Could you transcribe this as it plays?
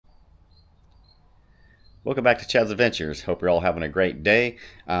Welcome back to Chad's Adventures. Hope you're all having a great day.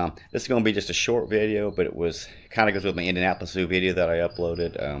 This is going to be just a short video, but it was kind of goes with my Indianapolis Zoo video that I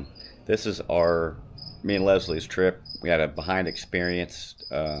uploaded. This is me and Leslie's trip. We had a behind experience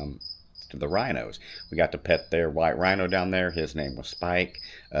to the rhinos. We got to pet their white rhino down there. His name was Spike.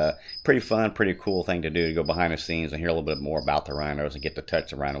 Pretty fun, pretty cool thing to do, to go behind the scenes and hear a little bit more about the rhinos and get to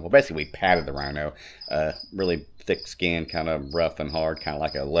touch the rhino. Well, basically we patted the rhino. Really thick skin, kind of rough and hard, kind of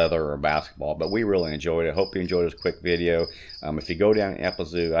like a leather or a basketball, but we really enjoyed it. Hope you enjoyed this quick video. If you go down to Apple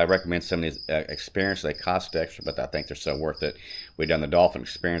Zoo, I recommend some of these experiences. They cost extra, but I think they're so worth it. We've done the dolphin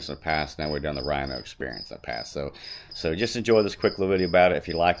experience in the past, now we've done the rhino experience in the past. So just enjoy this quick little video about it. If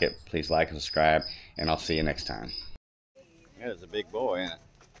you like it, please like and subscribe, and I'll see you next time. That is a big boy, isn't it?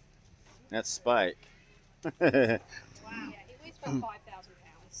 That's Spike. Wow. Yeah, he weighs about 5,000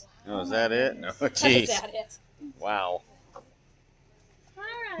 pounds. Oh, is that it? No, jeez. Is that it? Wow.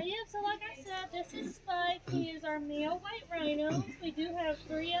 Alright, yeah, so like I said, this is Spike. He is our male white rhino. We do have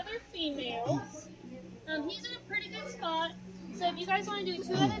 3 other females. He's in a pretty good spot. So if you guys want to do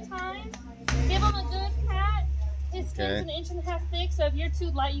 2 at a time, give him a good pat. His skin's 1.5 inches thick, so if you're too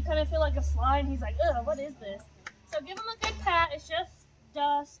light, you kind of feel like a slime. He's like, ugh, what is this? So give him a good pat. It's just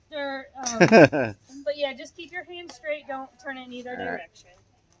dust, dirt. But yeah, just keep your hands straight. Don't turn it in either direction.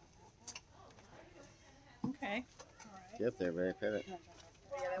 Okay. Get there, baby. Pet it. Yeah,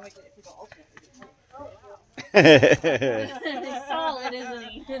 then we can, if we go open He's solid, isn't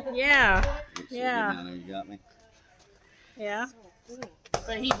he? Yeah. You got me. Yeah.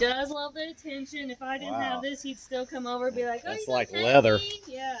 But he does love the attention. If I didn't have this, he'd still come over and be like, oh, That's you like gonna pet leather. me?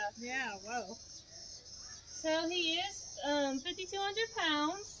 Yeah. Yeah, whoa. So he is 5,200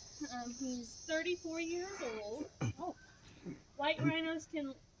 pounds. He's 34 years old. Oh. White rhinos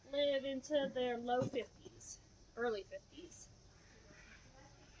can live into their low 50s, early 50s.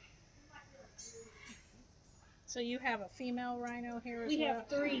 So you have a female rhino here as We well? have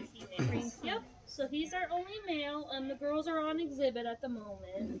 3 females. Yep. So he's our only male. The girls are on exhibit at the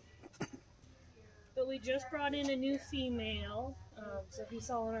moment. But we just brought in a new female. So if you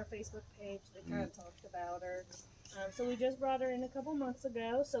saw on our Facebook page, they kind of talked about her. So we just brought her in a couple months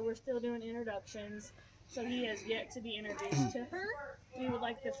ago. So we're still doing introductions. So he has yet to be introduced to her. We would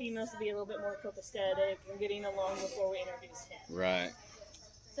like the females to be a little bit more copacetic and getting along before we introduce him. Right.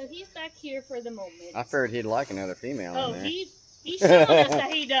 So he's back here for the moment. I figured he'd like another female Oh, in there. he's showing us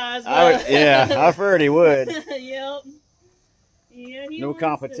that he does. Yeah, I figured he would. Yep. Yeah, he No wants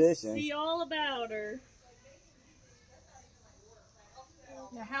competition. to see all about her.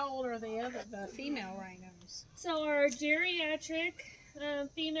 Now, how old are the female rhinos? So our geriatric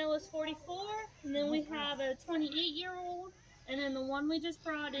female is 44, and then we have a 28-year-old, and then the one we just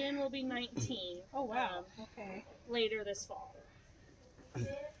brought in will be 19. Oh, wow. Okay. Later this fall.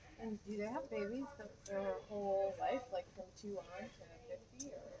 And do they have babies their whole life, like from 2 on to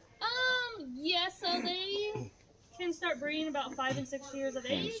 50? Or? Yeah, so they can start breeding about 5 and 6 years of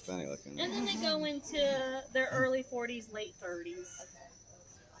age, It's funny looking. and then they go into their early 40s, late 30s.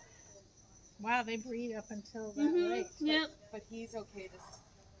 Wow, they breed up until that late. Yep. But he's okay to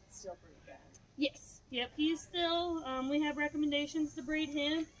still breed then. Yes. Yep. He's still. We have recommendations to breed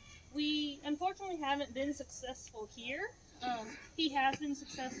him. We unfortunately haven't been successful here. He has been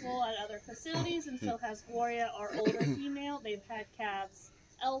successful at other facilities, and so has Gloria, our older female. They've had calves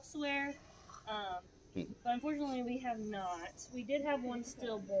elsewhere, but unfortunately we have not. We did have one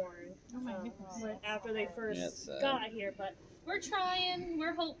stillborn after they first got here, but we're trying.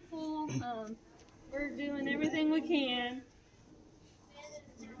 We're hopeful. We're doing everything we can.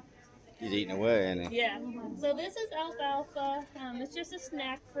 He's eating away, isn't he? Yeah. So this is alfalfa. It's just a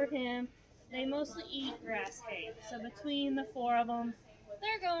snack for him. They mostly eat grass hay. So between the 4 of them,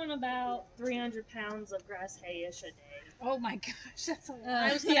 they're going about 300 pounds of grass hay-ish a day. Oh my gosh, that's a lot.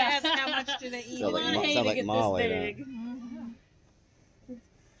 I was going to ask how much do they eat? Sounds A lot of hay sounds to like get Molly, this big.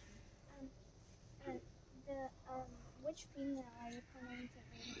 Which female are you planning to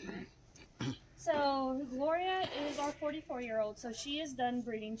breed? So Gloria is our 44-year-old, so she is done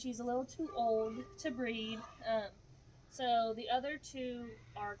breeding. She's a little too old to breed. So the other 2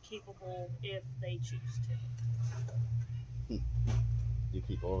 are capable if they choose to. You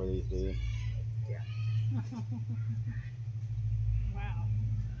keep over these, do you? Wow.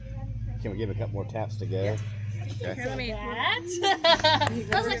 Can we give a couple more taps to go? Okay. Here, let me. That?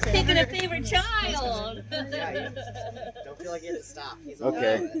 I was like picking a favorite child. Don't feel like you have to stop. He's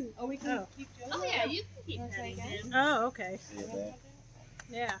Okay. Oh, we can keep doing Oh yeah, you can keep petting him. Oh, okay. See it there?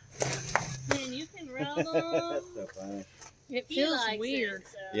 Yeah. And you can rub them. That's so funny. It He feels likes weird. it,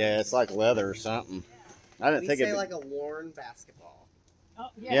 so. Yeah, it's like leather or something. I didn't We think say it'd be... like a worn basketball. Oh,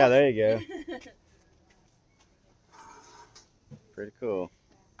 Yeah, there you go. Pretty cool.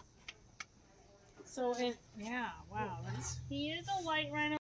 So it, yeah, wow, that's He is a white rhino.